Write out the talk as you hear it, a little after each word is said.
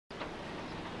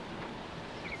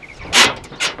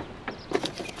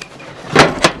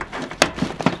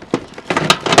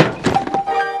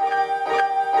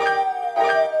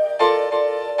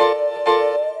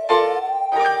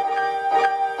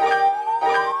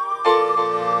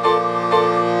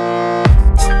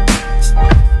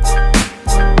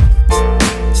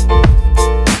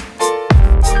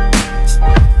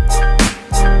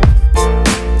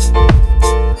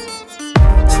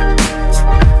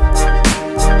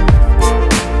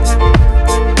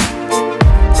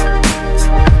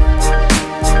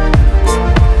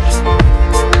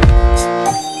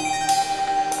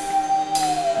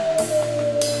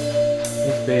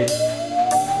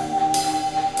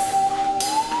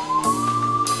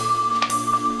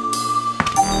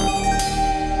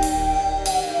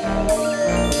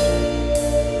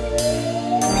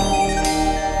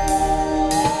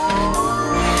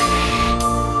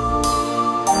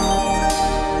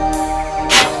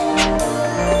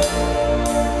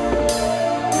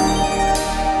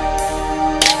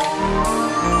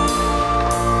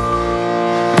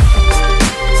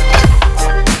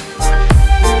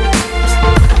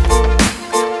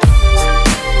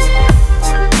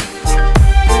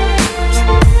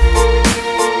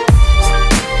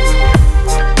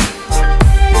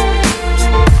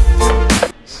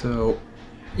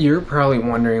You're probably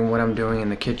wondering what I'm doing in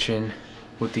the kitchen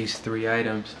with these 3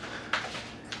 items.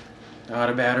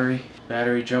 Auto battery,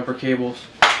 battery jumper cables,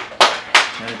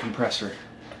 and a compressor.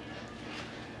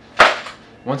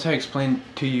 Once I explain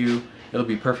to you, it'll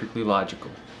be perfectly logical.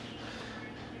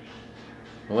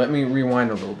 Well, let me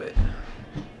rewind a little bit.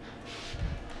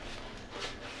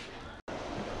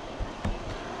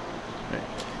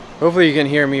 Hopefully you can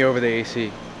hear me over the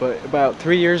AC. But about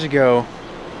 3 years ago,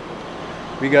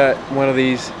 we got one of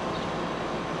these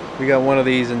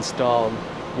installed.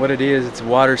 What it is, it's a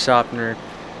water softener.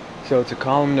 So it's a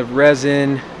column of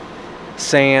resin,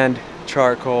 sand,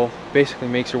 charcoal. Basically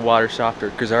makes your water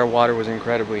softer because our water was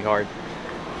incredibly hard.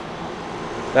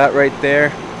 That right there,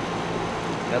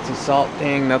 that's a salt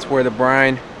thing. That's where the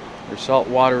brine or salt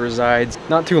water resides.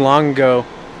 Not too long ago,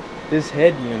 this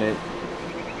head unit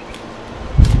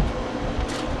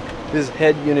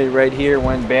right here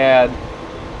went bad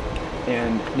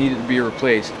and needed to be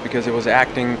replaced because it was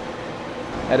acting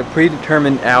at a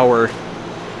predetermined hour.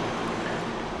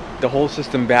 The whole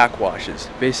system backwashes,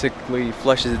 basically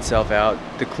flushes itself out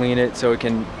to clean it so it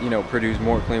can, produce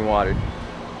more clean water.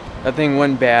 That thing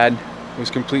went bad, it was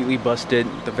completely busted,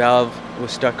 the valve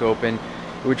was stuck open,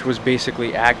 which was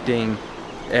basically acting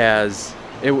as,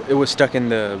 it was stuck in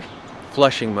the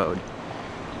flushing mode.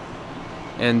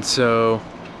 And so,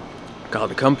 called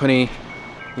the company.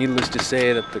 Needless to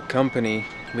say that the company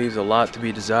leaves a lot to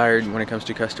be desired when it comes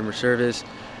to customer service.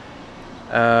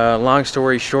 Long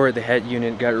story short, the head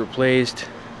unit got replaced,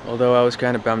 although I was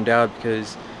kind of bummed out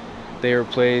because they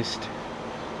replaced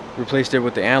it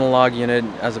with the analog unit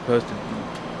as opposed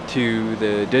to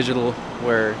the digital,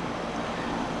 where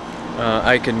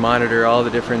I could monitor all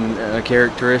the different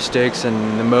characteristics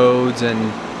and the modes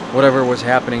and whatever was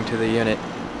happening to the unit.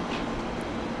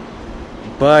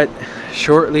 But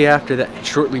shortly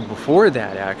before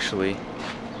that actually,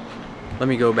 let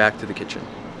me go back to the kitchen.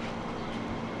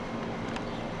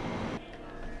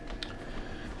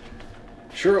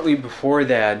 Shortly before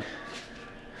that,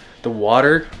 the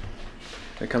water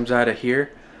that comes out of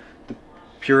here, the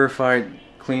purified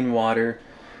clean water,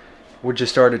 would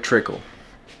just start to trickle.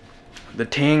 The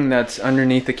tang that's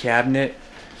underneath the cabinet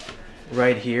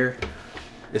right here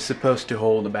is supposed to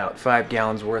hold about 5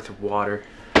 gallons worth of water.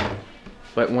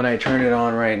 But when I turn it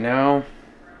on right now,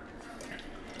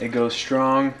 it goes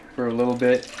strong for a little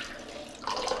bit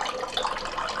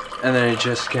and then it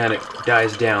just kind of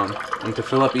dies down. And to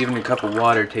fill up even a cup of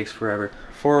water takes forever.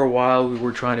 For a while we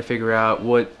were trying to figure out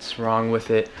what's wrong with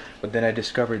it, but then I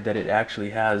discovered that it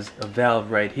actually has a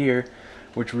valve right here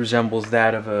which resembles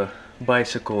that of a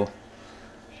bicycle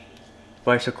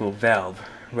valve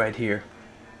right here.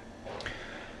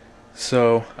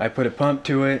 So I put a pump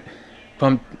to it,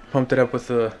 pumped it up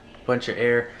with a bunch of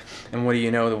air, and what do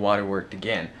you know, the water worked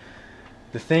again.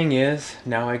 The thing is,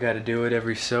 now I got to do it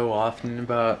every so often,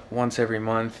 about once every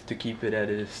month, to keep it at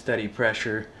a steady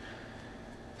pressure,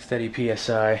 steady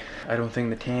PSI. I don't think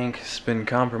the tank's been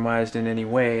compromised in any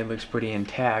way. It looks pretty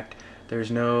intact. There's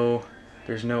no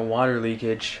water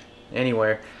leakage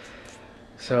anywhere.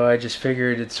 So I just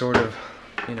figured it's sort of,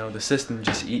 the system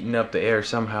just eating up the air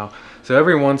somehow. So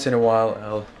every once in a while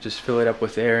I'll just fill it up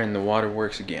with air and the water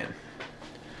works again.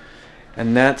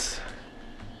 And that's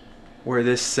where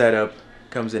this setup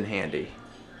comes in handy.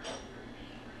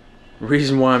 The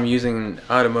reason why I'm using an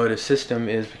automotive system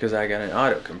is because I got an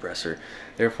auto compressor.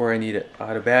 Therefore I need an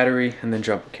auto battery and then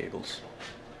jumper cables.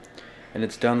 And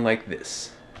it's done like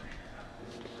this.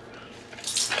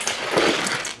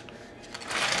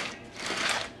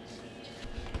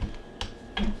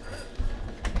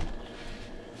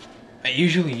 I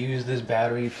usually use this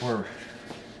battery for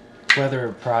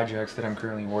weather projects that I'm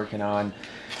currently working on,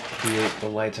 be it the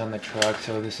lights on the truck.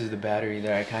 So this is the battery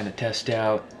that I kind of test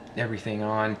out everything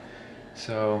on.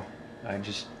 So I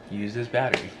just use this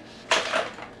battery.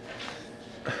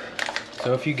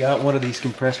 So if you got one of these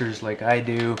compressors like I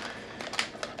do,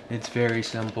 it's very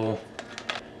simple.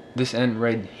 This end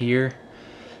right here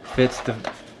fits the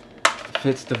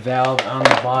valve on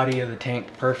the body of the tank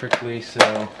perfectly.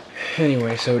 So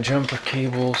anyway, so jumper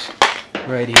cables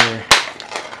right here.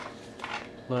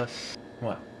 Plus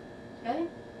what? Nothing.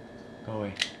 Go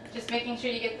away. Just making sure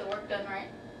you get the work done right.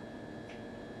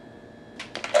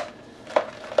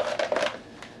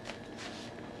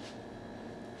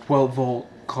 "12-volt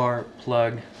car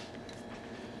plug."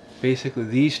 Basically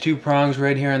these 2 prongs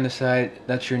right here on the side,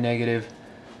 that's your negative.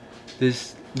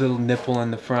 This little nipple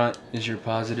in the front is your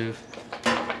positive.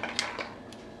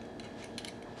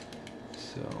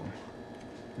 So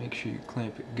make sure you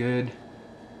clamp it good.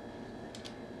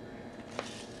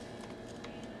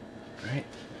 Right.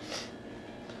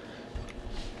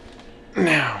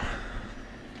 Now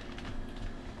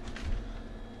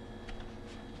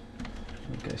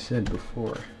said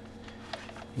before.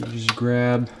 You just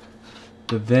grab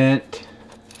the vent.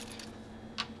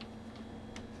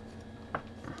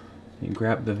 You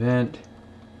grab the vent,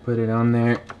 put it on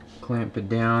there, clamp it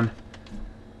down,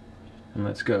 and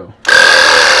let's go.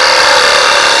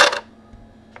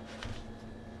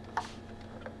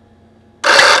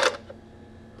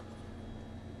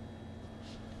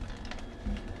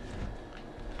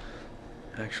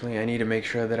 Actually, I need to make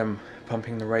sure that I'm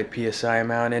pumping the right PSI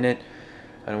amount in it.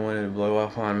 I don't want it to blow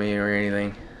up on me or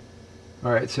anything.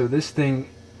 Alright, so this thing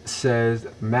says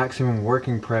maximum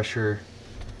working pressure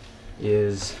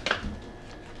is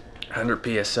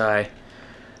 100 psi.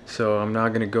 So I'm not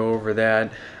going to go over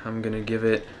that. I'm going to give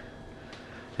it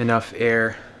enough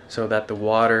air so that the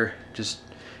water just,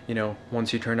 you know,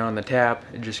 once you turn on the tap,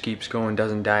 it just keeps going,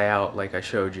 doesn't die out like I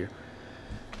showed you.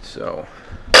 So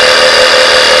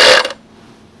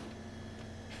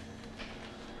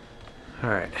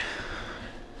alright,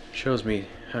 shows me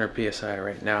 100 psi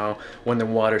right now when the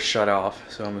water's shut off,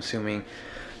 so I'm assuming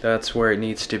that's where it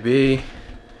needs to be.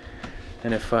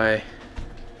 And if I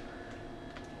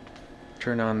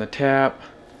turn on the tap,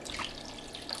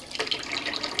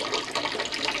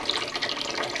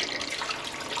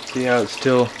 see how it's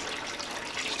still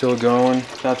going?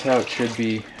 That's how it should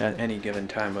be at any given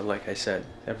time, but like I said,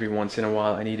 every once in a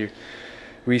while I need to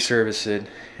reservice it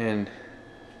and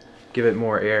give it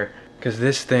more air, because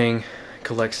this thing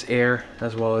collects air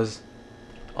as well as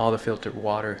all the filtered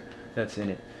water that's in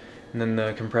it. And then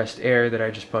the compressed air that I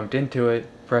just pumped into it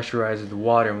pressurizes the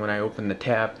water, and when I open the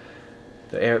tap,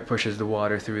 the air pushes the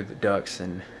water through the ducts,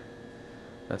 and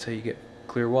that's how you get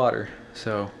clear water.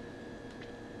 So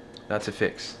that's a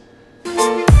fix.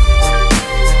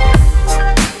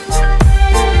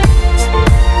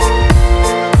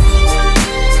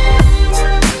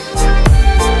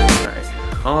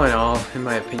 All in all, in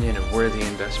my opinion, a worthy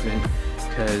investment,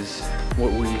 because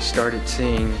what we started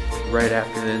seeing right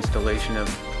after the installation of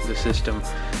the system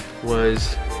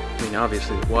was, I mean,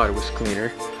 obviously the water was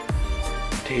cleaner,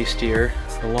 tastier,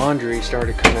 the laundry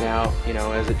started coming out, you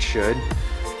know, as it should,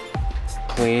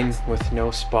 clean with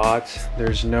no spots,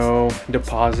 there's no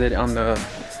deposit on the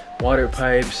water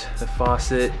pipes, the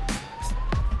faucet,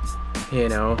 you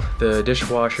know, the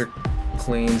dishwasher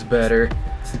cleans better.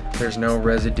 There's no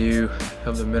residue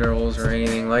of the minerals or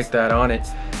anything like that on it.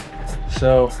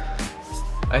 So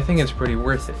I think it's pretty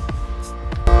worth it.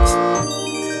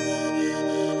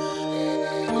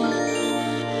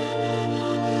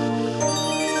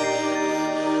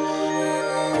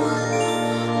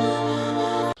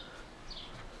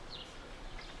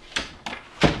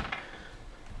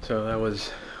 So that was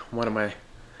one of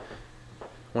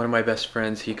my best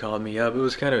friends. He called me up. It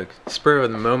was kind of a spur of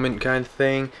the moment kind of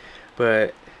thing,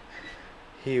 but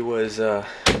he was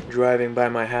driving by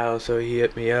my house, so he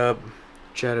hit me up,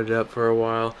 chatted up for a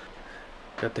while,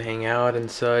 got to hang out and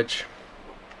such.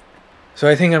 So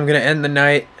I think I'm gonna end the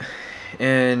night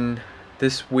in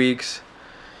this week's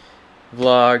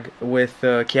vlog with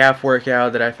a calf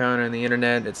workout that I found on the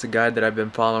internet. It's a guy that I've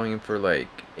been following for like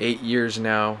 8 years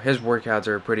now. His workouts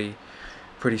are pretty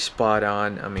spot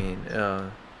on. I mean,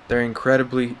 they're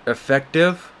incredibly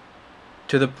effective,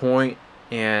 to the point,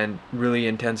 and really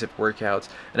intensive workouts.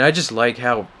 And I just like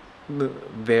how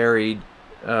varied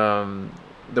the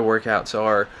workouts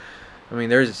are. I mean,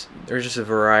 there's just a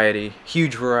variety,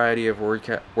 huge variety of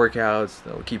workouts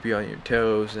that will keep you on your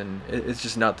toes, and it's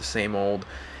just not the same old,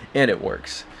 and it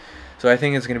works. So I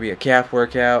think it's going to be a calf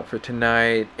workout for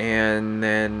tonight, and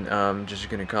then just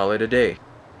going to call it a day.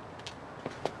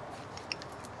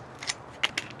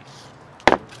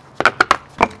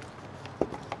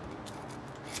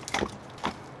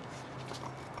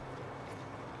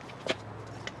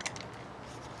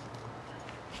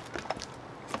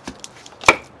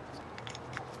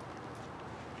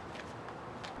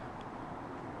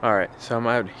 Alright, so I'm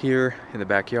out here in the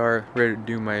backyard ready to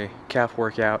do my calf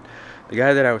workout. The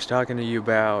guy that I was talking to you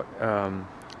about, that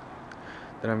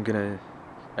I'm gonna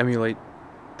emulate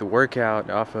the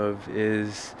workout off of,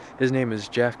 his name is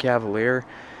Jeff Cavalier.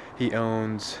 He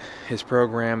owns his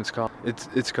program. It's called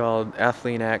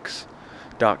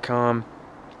athleanx.com,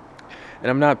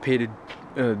 and I'm not paid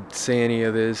to say any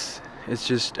of this. It's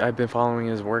just I've been following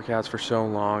his workouts for so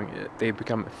long. They've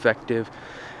become effective.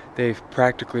 They've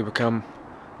practically become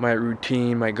my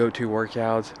routine, my go-to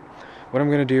workouts. What I'm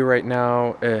going to do right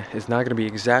now is not going to be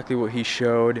exactly what he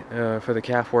showed for the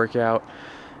calf workout,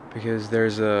 because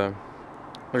there's a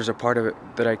part of it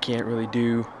that I can't really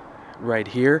do right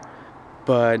here,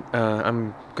 but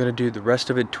I'm going to do the rest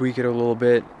of it, tweak it a little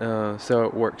bit so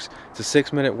it works. It's a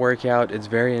 6-minute workout. It's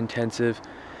very intensive,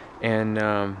 and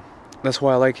that's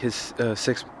why I like his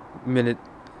 6-minute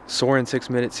Soaring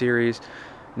 6-minute series,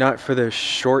 not for the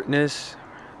shortness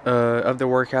of the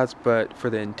workouts, but for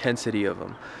the intensity of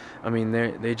them. I mean,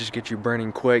 they just get you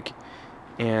burning quick,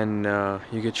 and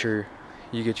you get your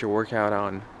workout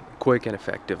on quick and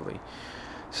effectively.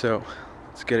 So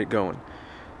let's get it going.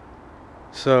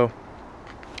 So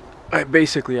I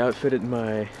basically outfitted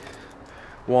my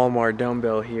Walmart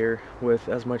dumbbell here with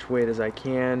as much weight as I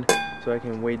can, so I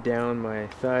can weight down my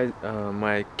thighs,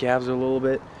 my calves a little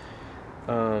bit.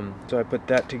 So I put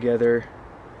that together,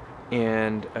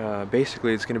 and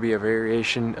basically it's going to be a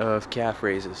variation of calf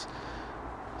raises.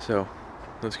 So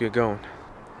let's get going.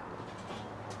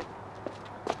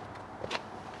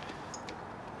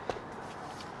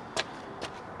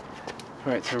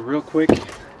 Alright, so real quick,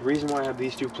 the reason why I have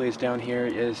these two plates down here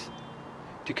is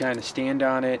to kind of stand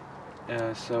on it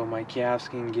so my calves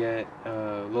can get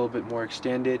a little bit more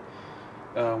extended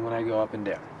when I go up and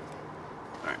down.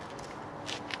 Alright.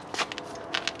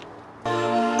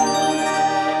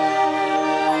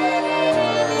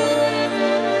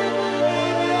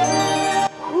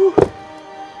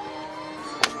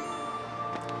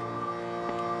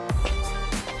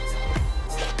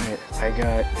 I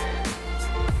got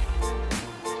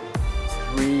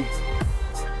 3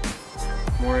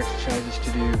 more exercises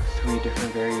to do, 3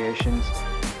 different variations.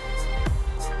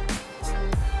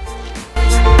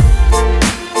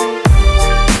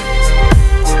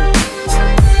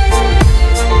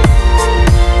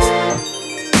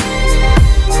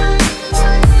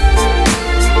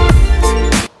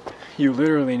 You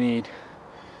literally need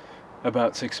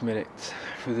about 6 minutes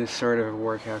for this sort of a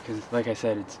workout, because like I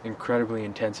said, it's incredibly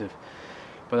intensive,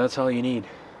 but that's all you need.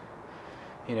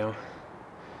 You know,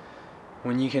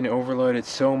 when you can overload it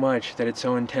so much that it's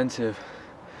so intensive,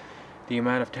 the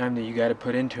amount of time that you got to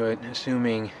put into it,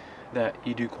 assuming that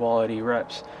you do quality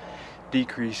reps,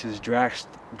 decreases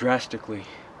drastically.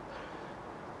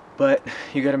 But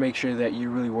you got to make sure that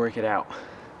you really work it out.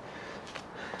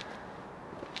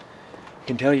 I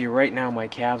can tell you right now, my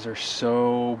calves are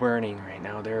so burning right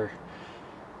now. They're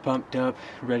pumped up,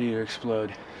 ready to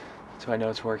explode. So I know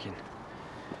it's working.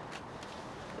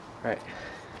 All right.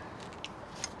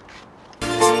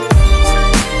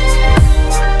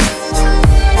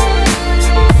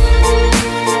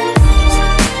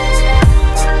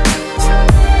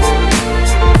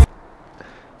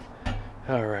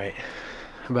 All right,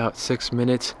 about 6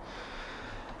 minutes,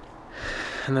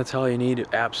 and that's all you need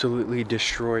to absolutely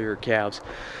destroy your calves.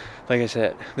 Like I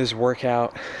said, this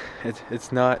workout,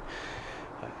 it's not,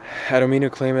 I don't mean to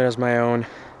claim it as my own.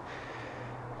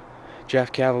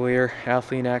 Jeff Cavalier,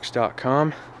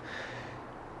 AthleanX.com,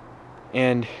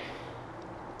 and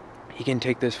he can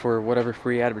take this for whatever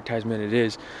free advertisement it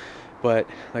is, but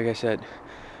like I said,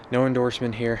 no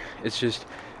endorsement here. It's just,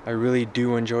 I really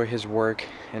do enjoy his work,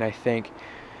 and I think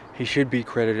he should be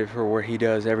credited for what he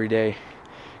does every day.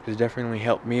 It's definitely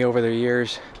helped me over the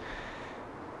years,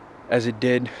 as it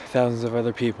did thousands of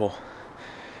other people.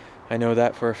 I know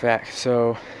that for a fact.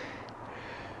 So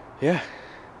yeah,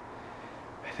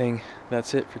 I think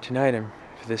that's it for tonight and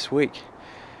for this week.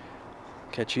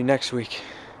 Catch you next week.